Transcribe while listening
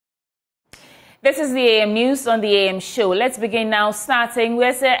This is the AM News on the AM show. Let's begin now, starting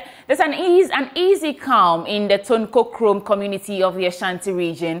with there's an easy calm in the Tonto community of the Ashanti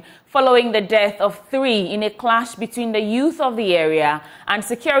region following the death of 3 in a clash between the youth of the area and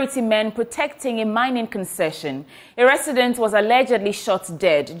security men protecting a mining concession. A resident was allegedly shot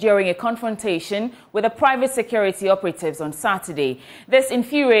dead during a confrontation with the private security operatives on Saturday. This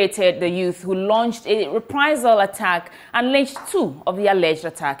infuriated the youth, who launched a reprisal attack and lynched 2 of the alleged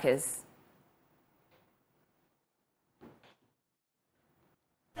attackers.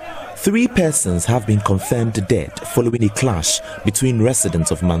 3 persons have been confirmed dead following a clash between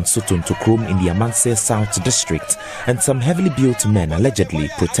residents of Mansoto Ntokrom in the Amansea South District and some heavily built men allegedly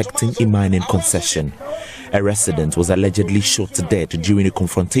protecting a mining concession. A resident was allegedly shot dead during a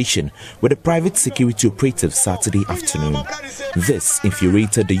confrontation with a private security operative Saturday afternoon. This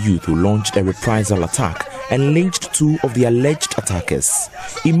infuriated the youth, who launched a reprisal attack and lynched 2 of the alleged attackers.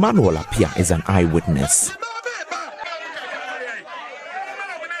 Emmanuel Apia is an eyewitness.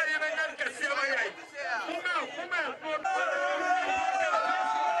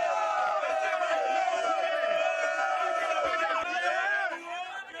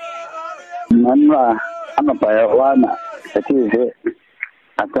 I'm a Payawana, that is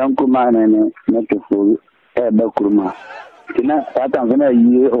a Tankumana and Metaphor, Bakuruma.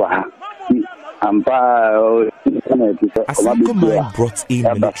 Asanko Mine brought in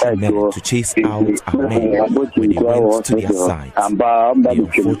military men to chase out our men when they went to their side. They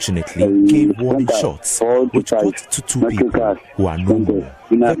unfortunately gave warning shots, which put to 2 people who are no more.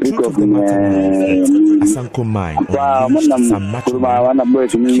 The truth of the matter is that Asanko Mine unleashed some machinery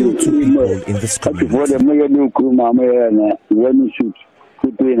to kill 2 people in this community.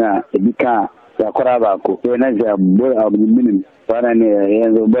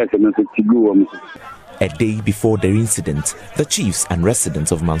 A day before the incident, the chiefs and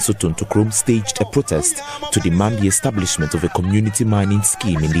residents of Mansoto Ntokrom staged a protest to demand the establishment of a community mining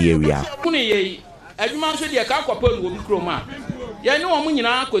scheme in the area.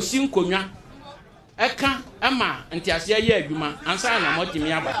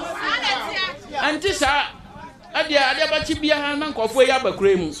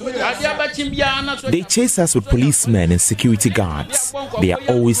 They chase us with policemen and security guards. They are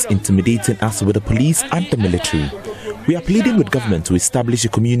always intimidating us with the police and the military. We are pleading with government to establish a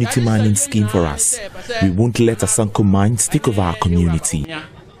community mining scheme for us. We won't let Asanko Mines take over our community.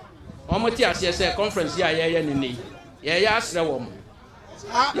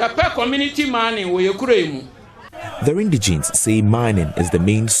 The indigents say mining is the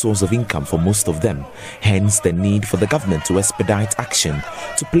main source of income for most of them, hence the need for the government to expedite action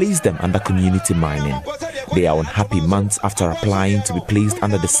to place them under community mining. They are unhappy months after applying to be placed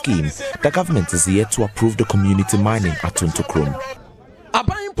under the scheme. The government is yet to approve the community mining at Ntokrom.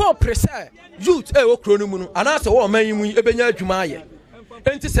 Youth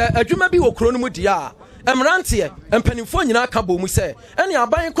Emrantie and Penifoniana Cabo say, and you are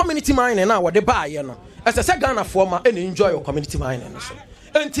buying community mining now what they buy, as a Sagana former and enjoy your community mining.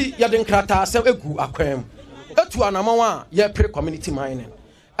 Enti Yadin Krata sell a goo aquam. Etuanamawa, ye pre community mining.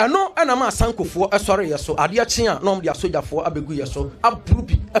 And no Anama Sanko for a sorry, so Adiachia, nom dia soja for Abeguya so,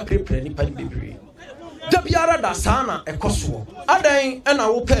 Abrubi, a pre penny degree. Debiara da Sana, a Kosovo, Adain, and I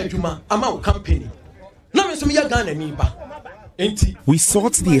will pay Juma, amount company. No, Miss Mia Ghana Niba. We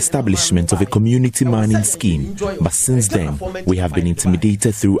sought the establishment of a community mining scheme, but since then, we have been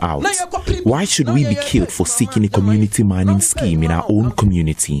intimidated throughout. Why should we be killed for seeking a community mining scheme in our own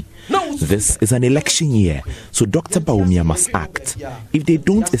community? This is an election year, so Dr. Baumia must act. If they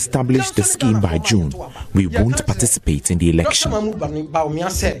don't establish the scheme by June, we won't participate in the election.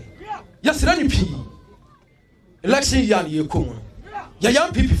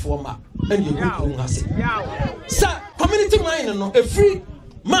 Young people for ma and you go sir, community mining no a free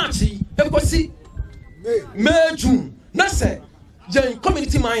March, see May June. Na say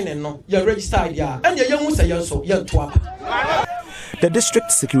community mining no you register ya and your young say so young twap. The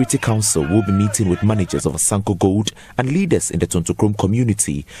District Security Council will be meeting with managers of Asanko Gold and leaders in the Ntokrom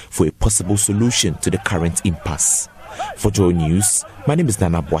community for a possible solution to the current impasse. For JoyNews, my name is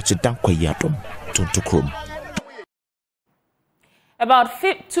Abochie Ntokrom. About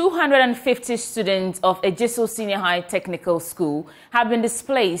 250 students of Ejiso Senior High Technical School have been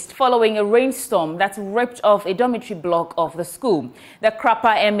displaced following a rainstorm that ripped off a dormitory block of the school. The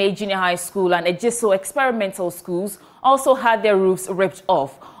Krapa MA Junior High School and Ejiso Experimental Schools also had their roofs ripped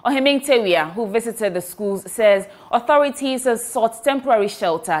off. Ohemeng Tewia, who visited the schools, says authorities have sought temporary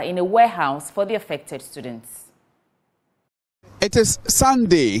shelter in a warehouse for the affected students. It is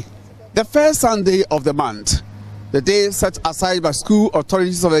Sunday, the first Sunday of the month. The day set aside by school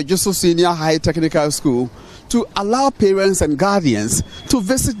authorities of Abochie Senior High Technical School to allow parents and guardians to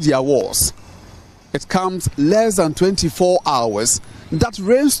visit their wards. It comes less than 24 hours that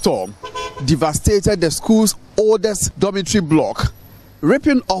rainstorm devastated the school's oldest dormitory block,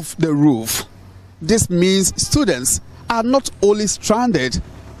 ripping off the roof. This means students are not only stranded,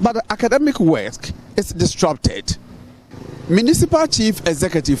 but the academic work is disrupted. Municipal Chief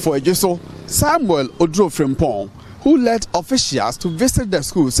Executive for Abochie, Samuel Odro-Frimpong, who led officials to visit the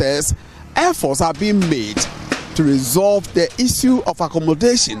school, says efforts are being made to resolve the issue of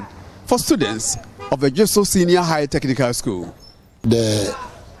accommodation for students of Abochie Senior High Technical School. The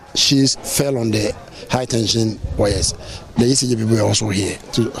sheets fell on the high tension wires. The ECG people were also here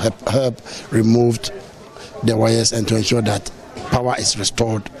to help remove the wires and to ensure that power is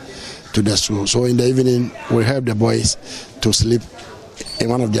restored to the school. So in the evening, we help the boys to sleep in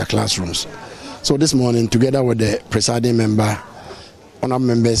one of their classrooms. So this morning, together with the presiding member, honorable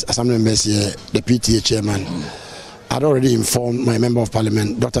members, assembly members here, the PTA chairman, I had already informed my member of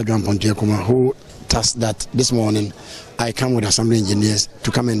parliament, Dr. John Pontiakuma, who tasked that this morning I come with assembly engineers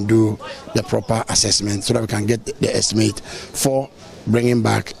to come and do the proper assessment so that we can get the estimate for bringing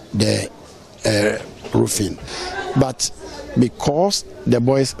back the roofing. But because the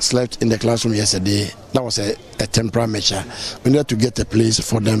boys slept in the classroom yesterday, that was a temporary measure. We needed to get a place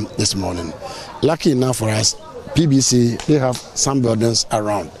for them this morning. Lucky enough for us, PBC, they have some buildings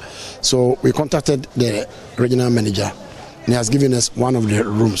around. So we contacted the regional manager, and he has given us one of the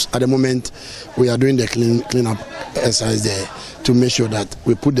rooms. At the moment, we are doing the clean-up exercise there to make sure that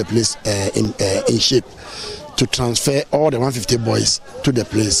we put the place in shape to transfer all the 150 boys to the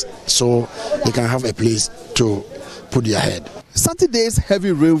place so they can have a place to put their head. Saturday's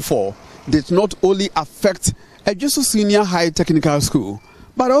heavy rainfall did not only affect Abochie Senior High Technical School,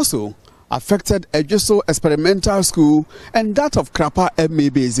 but also affected Abochie Experimental School and that of Krapa MA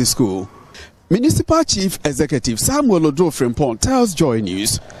Basic School. Municipal Chief Executive Samuel Odro-Frimpong tells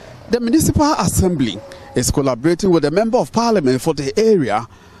JoyNews the Municipal Assembly is collaborating with the Member of Parliament for the area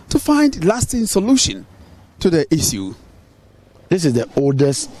to find lasting solution to the issue. This is the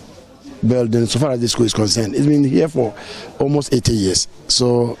oldest building so far as the school is concerned. It's been here for almost 80 years.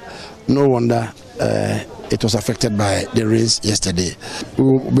 So no wonder it was affected by the rains yesterday. We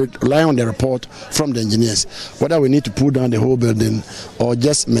will rely on the report from the engineers, whether we need to pull down the whole building or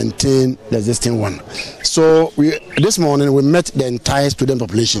just maintain the existing one. So this morning we met the entire student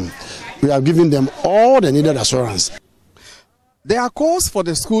population. We have given them all the needed assurance. There are calls for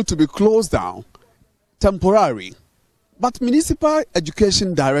the school to be closed down temporarily, but Municipal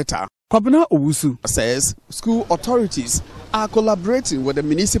Education Director Kwabena Owusu says school authorities are collaborating with the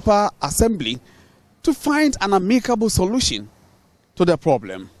Municipal Assembly to find an amicable solution to the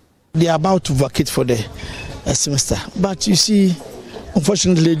problem. They are about to vacate for the semester, but you see,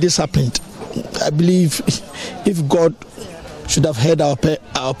 unfortunately this happened. I believe if God should have heard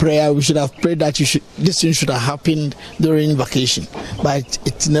our prayer, we should have prayed that this thing should have happened during vacation, but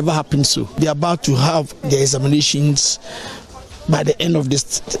it never happened so. They are about to have their examinations by the end of this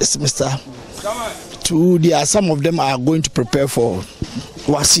semester. Some of them are going to prepare for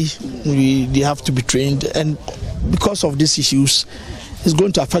WASI. They have to be trained, and because of these issues, it's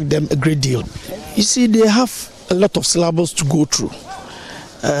going to affect them a great deal. You see, they have a lot of syllables to go through.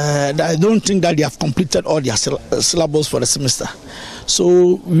 I don't think that they have completed all their syllables for the semester.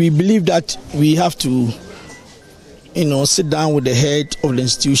 So we believe that we have to, sit down with the head of the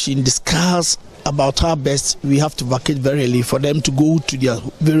institution, discuss about how best we have to vacate very early for them to go to their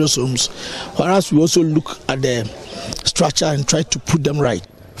various homes. Whereas we also look at the structure and try to put them right.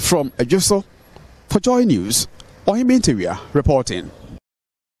 From Abochie, for JoyNews, Ohimintewia reporting.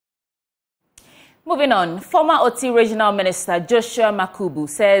 Moving on, former Oti Regional Minister Joshua Makubu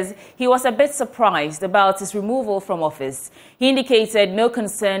says he was a bit surprised about his removal from office. He indicated no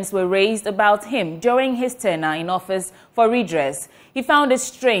concerns were raised about him during his tenure in office for redress. He found it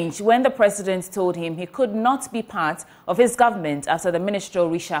strange when the president told him he could not be part of his government after the ministerial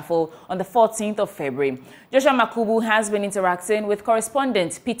reshuffle on the 14th of February. Joshua Makubu has been interacting with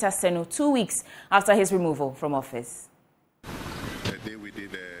correspondent Peter Senu 2 weeks after his removal from office. The day we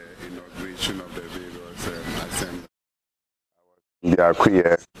did the inauguration of the various assembly, they are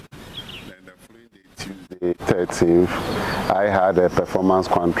queer. Then the following day, Tuesday 13th, I had a performance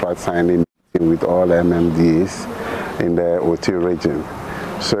contract signing meeting with all MMDs in the OT region.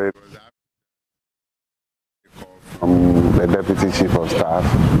 So it was a call from the Deputy Chief of Staff,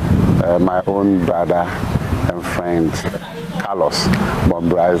 my own brother and friend, Carlos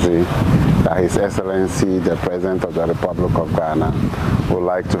Bombrazi, that His Excellency, the President of the Republic of Ghana, would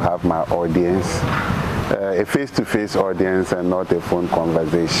like to have my audience a face-to-face audience and not a phone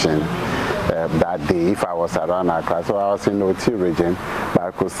conversation that day if I was around Accra. So I was in the OT region, but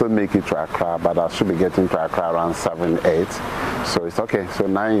I could still make it to Accra, but I should be getting to Accra around 7, 8. So it's okay. So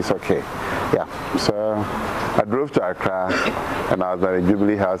 9 is okay. Yeah. So I drove to Accra and I was at the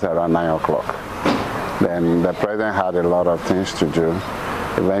Jubilee House around 9 o'clock. Then the president had a lot of things to do.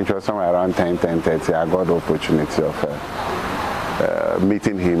 Eventually, somewhere around 10, 10:30, I got the opportunity of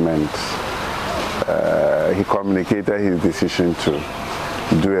meeting him, and he communicated his decision to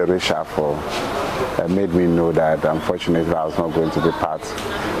do a reshuffle and made me know that unfortunately I was not going to be part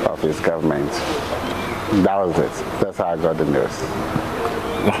of his government. That was it. That's how I got the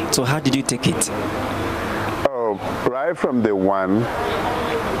news. So how did you take it? Oh, right from the one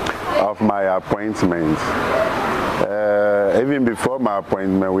of my appointment, even before my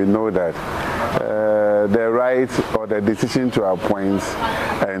appointment, we know that the right or the decision to appoint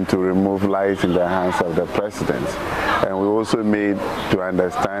and to remove lies in the hands of the president. And we also made to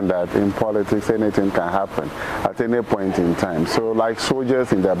understand that in politics anything can happen at any point in time. So like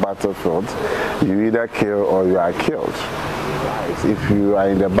soldiers in the battlefield, you either kill or you are killed. If you are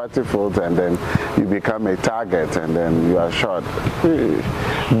in the battlefield and then you become a target and then you are shot,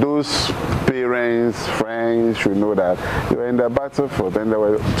 those parents, friends should know that you are in the battlefield and there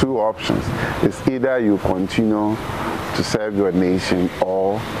were two options. It's either you continue to serve your nation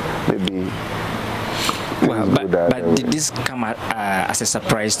or maybe... Well, but did this come as a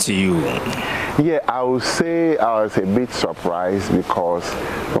surprise to you? Yeah, I would say I was a bit surprised because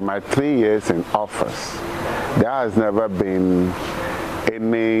for my 3 years in office, there has never been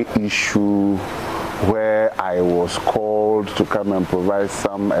any issue where I was called to come and provide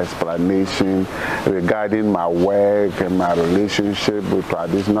some explanation regarding my work and my relationship with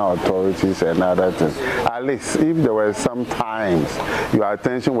traditional authorities and other things. At least if there were some times your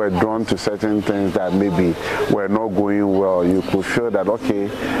attention were drawn to certain things that maybe were not going well, you could feel that, okay,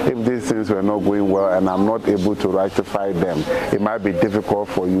 if these things were not going well and I'm not able to rectify them, it might be difficult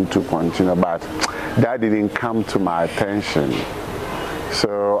for you to continue, but that didn't come to my attention.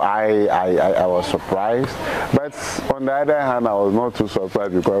 So I was surprised, but on the other hand, I was not too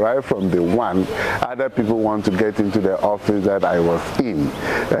surprised because right from the one, other people want to get into the office that I was in,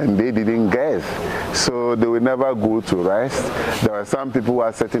 and they didn't guess. So they will never go to rest. There were some people who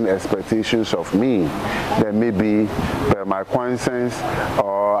had certain expectations of me, that maybe my conscience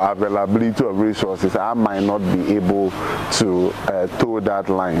or availability of resources, I might not be able to toe that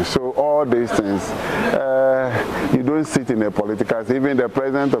line. So all these things, you don't sit in a political, even the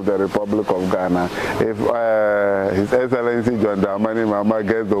President of the Republic of Ghana, if His Excellency John Dramani Mahama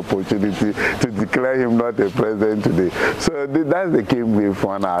gets the opportunity to declare him not a president today. So that's the game we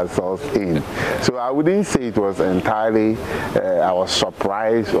found ourselves in. So I wouldn't say it was entirely, I was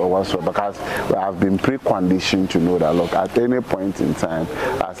surprised or whatsoever, because I've been preconditioned to know that, look, at any point in time,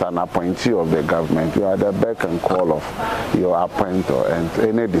 as an appointee of the government, you are the beck and call of your appointer, and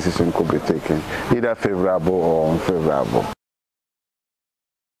any decision could be taken, either favorable or unfavorable.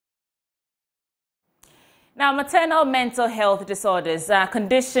 Now, maternal mental health disorders are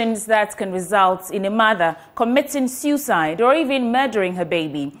conditions that can result in a mother committing suicide or even murdering her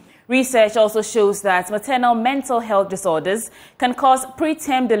baby. Research also shows that maternal mental health disorders can cause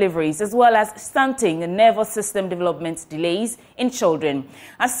preterm deliveries as well as stunting and nervous system development delays in children.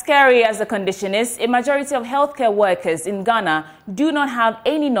 As scary as the condition is, a majority of healthcare workers in Ghana do not have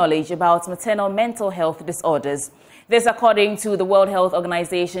any knowledge about maternal mental health disorders. This according to the World Health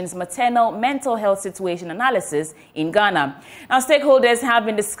Organization's Maternal Mental Health Situation Analysis in Ghana. Now, stakeholders have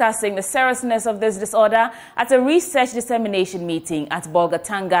been discussing the seriousness of this disorder at a research dissemination meeting at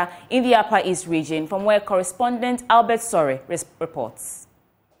Bolgatanga in the Upper East region, from where correspondent Albert Sore reports.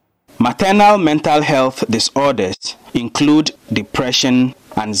 Maternal mental health disorders include depression,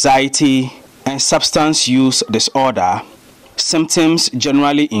 anxiety, and substance use disorder. Symptoms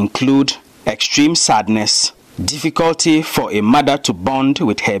generally include extreme sadness, difficulty for a mother to bond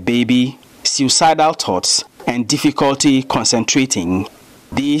with her baby, suicidal thoughts, and difficulty concentrating.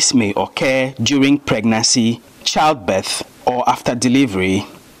 These may occur during pregnancy, childbirth, or after delivery.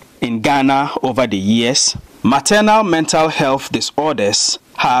 In Ghana, over the years, maternal mental health disorders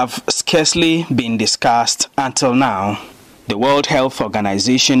have scarcely been discussed until now. The World Health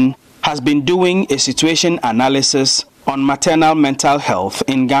Organization has been doing a situation analysis on maternal mental health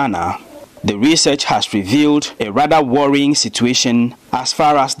in Ghana. The research has revealed a rather worrying situation as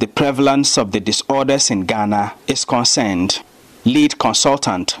far as the prevalence of the disorders in Ghana is concerned. Lead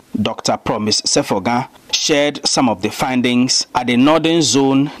consultant Dr. Promise Sefoga shared some of the findings at the Northern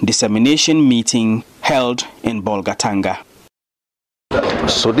Zone dissemination meeting held in Bolgatanga.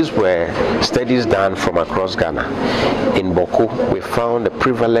 So these were studies done from across Ghana. In Boko, we found a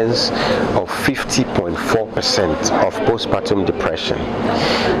prevalence of 50.4% of postpartum depression.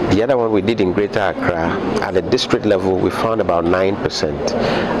 The other one we did in Greater Accra, at the district level, we found about 9%.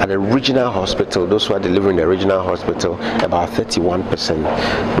 At the regional hospital, those who are delivering in the regional hospital, about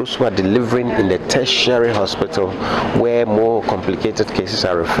 31%. Those who are delivering in the tertiary hospital, where more complicated cases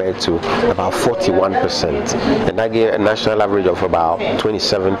are referred to, about 41%. And that gave a national average of about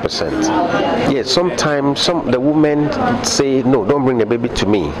 27%. Yes, sometimes the women say, no, don't bring the baby to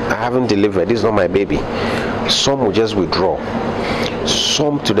me. I haven't delivered. This is not my baby. Some will just withdraw.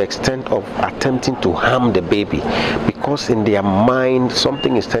 Some to the extent of attempting to harm the baby, because in their mind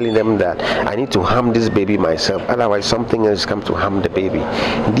something is telling them that I need to harm this baby myself, otherwise something else comes to harm the baby.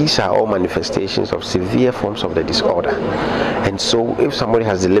 These are all manifestations of severe forms of the disorder. And so if somebody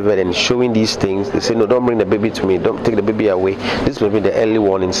has delivered and showing these things, they say, no, don't bring the baby to me, don't take the baby away. This may be the early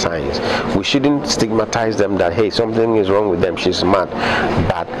warning signs. We shouldn't stigmatize them that, hey, something is wrong with them, she's mad.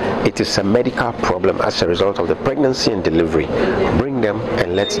 But it is a medical problem as a result of the pregnancy and delivery. Bring them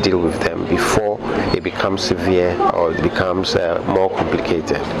and let's deal with them before it becomes severe or it becomes more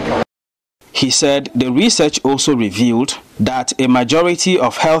complicated. He said the research also revealed that a majority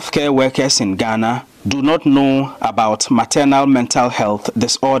of healthcare workers in Ghana do not know about maternal mental health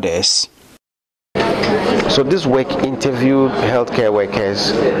disorders. So this work interviewed healthcare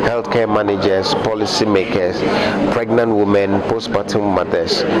workers, healthcare managers, policymakers, pregnant women, postpartum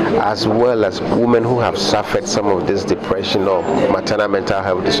mothers, as well as women who have suffered some of this depression or maternal mental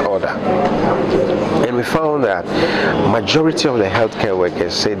health disorder. And we found that majority of the healthcare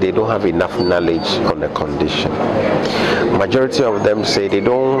workers say they don't have enough knowledge on the condition. Majority of them say they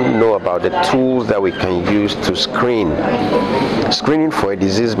don't know about the tools that we can use to screen. Screening for a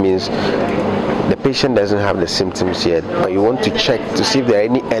disease means the patient doesn't have the symptoms yet, but you want to check to see if there are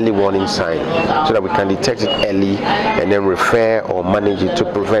any early warning signs so that we can detect it early and then refer or manage it to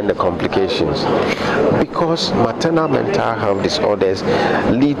prevent the complications. Because maternal mental health disorders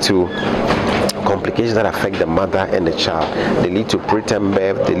lead to complications that affect the mother and the child. They lead to preterm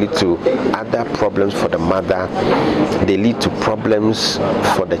birth, they lead to other problems for the mother, they lead to problems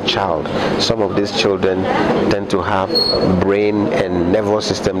for the child. Some of these children tend to have brain and nervous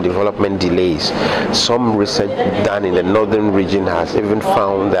system development delays. Some research done in the northern region has even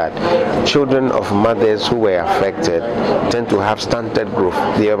found that children of mothers who were affected tend to have stunted growth.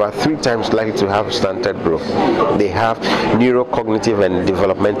 They are about 3 times likely to have stunted growth. They have neurocognitive and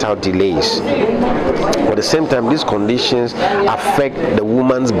developmental delays. At the same time, these conditions affect the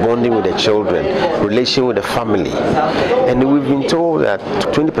woman's bonding with the children, relation with the family. And we've been told that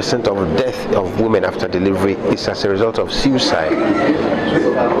 20% of death of women after delivery is as a result of suicide.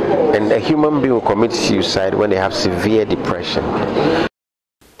 And a human being will commit suicide when they have severe depression.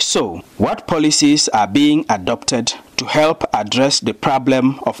 So, what policies are being adopted to help address the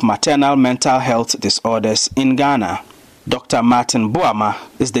problem of maternal mental health disorders in Ghana? Dr. Martin Boama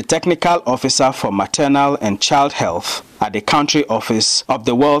is the Technical Officer for Maternal and Child Health at the Country Office of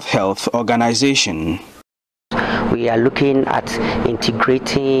the World Health Organization. We are looking at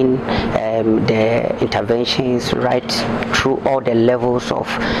integrating the interventions right through all the levels of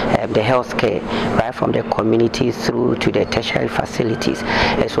the healthcare, right from the community through to the tertiary facilities.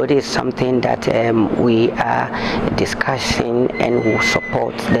 So it is something that we are discussing and will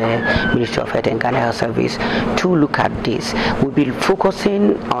support the Ministry of Health and Ghana Health Service to look at this. We'll be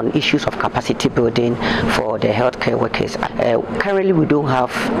focusing on issues of capacity building for the healthcare workers. Currently, we don't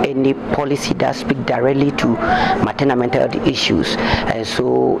have any policy that speaks directly to maternal mental health issues, and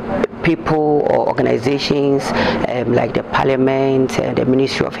so people or organizations like the Parliament, the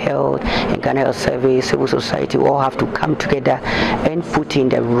Ministry of Health, and Ghana Health Service, civil society all have to come together and put in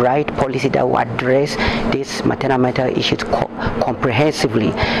the right policy that will address these maternal mental issues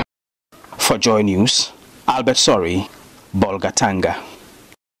comprehensively. For JoyNews, Albert Sori, Bolgatanga.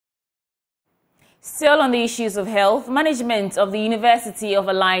 Still on the issues of health, management of the University of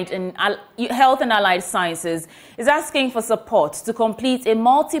Health and Allied Sciences is asking for support to complete a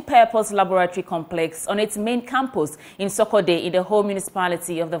multi-purpose laboratory complex on its main campus in Sokode in the whole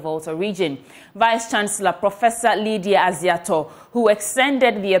municipality of the Volta region. Vice-Chancellor Professor Lydia Aziato, who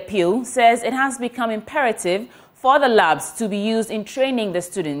extended the appeal, says it has become imperative for the labs to be used in training the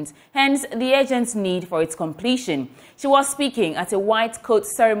students, hence the urgent need for its completion. She was speaking at a white coat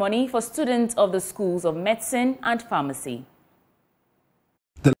ceremony for students of the schools of medicine and pharmacy.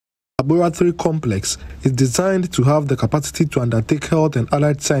 The laboratory complex is designed to have the capacity to undertake health and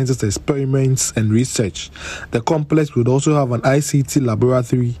allied sciences experiments and research. The complex would also have an ICT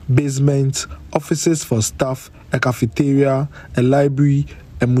laboratory, basement, offices for staff, a cafeteria, a library,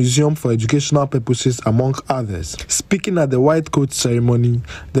 a museum for educational purposes, among others. Speaking at the White Coat ceremony,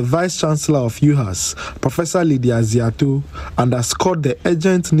 the Vice Chancellor of UHAS, Professor Lydia Ziato, underscored the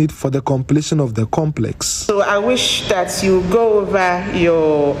urgent need for the completion of the complex. So I wish that you go over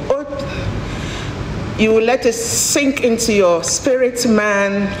your oath, you will let it sink into your spirit,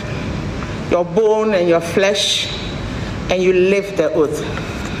 man, your bone and your flesh, and you live the oath.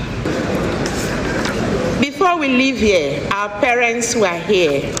 Before we leave here, our parents were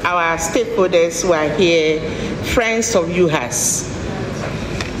here, our stakeholders were here, friends of UHAS.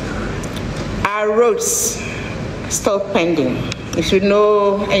 Our roads still pending. If you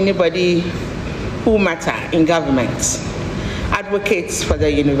know anybody who matter in government, advocates for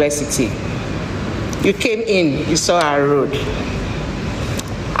the university, you came in, you saw our road.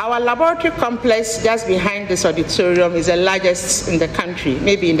 Our laboratory complex just behind this auditorium is the largest in the country,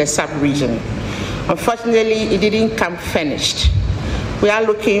 maybe in the sub-region. Unfortunately, it didn't come finished. We are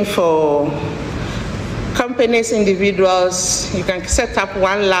looking for companies, individuals. You can set up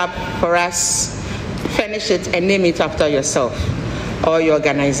one lab for us, finish it, and name it after yourself or your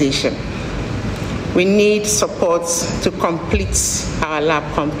organization. We need support to complete our lab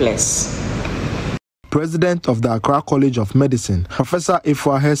complex. President of the Accra College of Medicine, Professor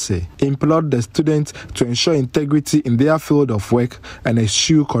Ifwa Hesse, implored the students to ensure integrity in their field of work and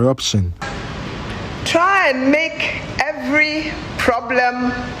eschew corruption. Try and make every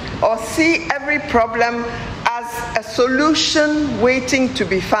problem or see every problem as a solution waiting to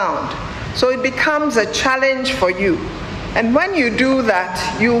be found. So it becomes a challenge for you. And when you do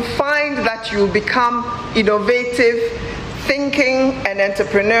that, you'll find that you become innovative, thinking, and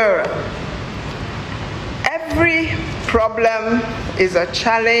entrepreneurial. Every problem is a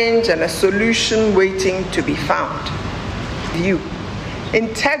challenge and a solution waiting to be found.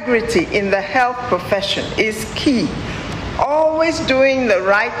 Integrity in the health profession is key. Always doing the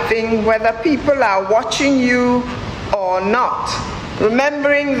right thing whether people are watching you or not.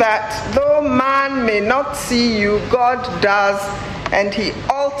 Remembering that though man may not see you, God does, and he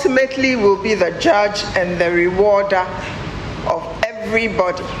ultimately will be the judge and the rewarder of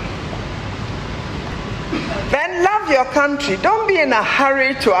everybody. Then love your country. Don't be in a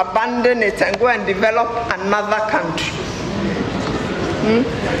hurry to abandon it and go and develop another country.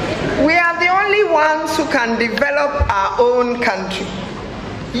 We are the only ones who can develop our own country.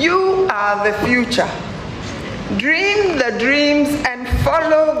 You are the future. Dream the dreams and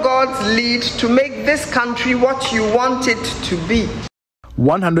follow God's lead to make this country what you want it to be.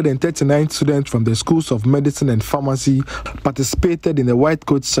 139 students from the schools of medicine and pharmacy participated in the White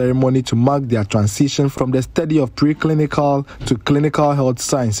Coat ceremony to mark their transition from the study of preclinical to clinical health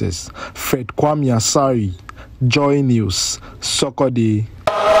sciences. Fred Kwame Asari, JoyNews, Sokode.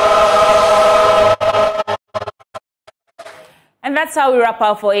 And that's how we wrap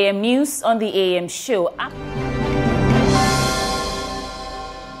up for AM News on the AM show.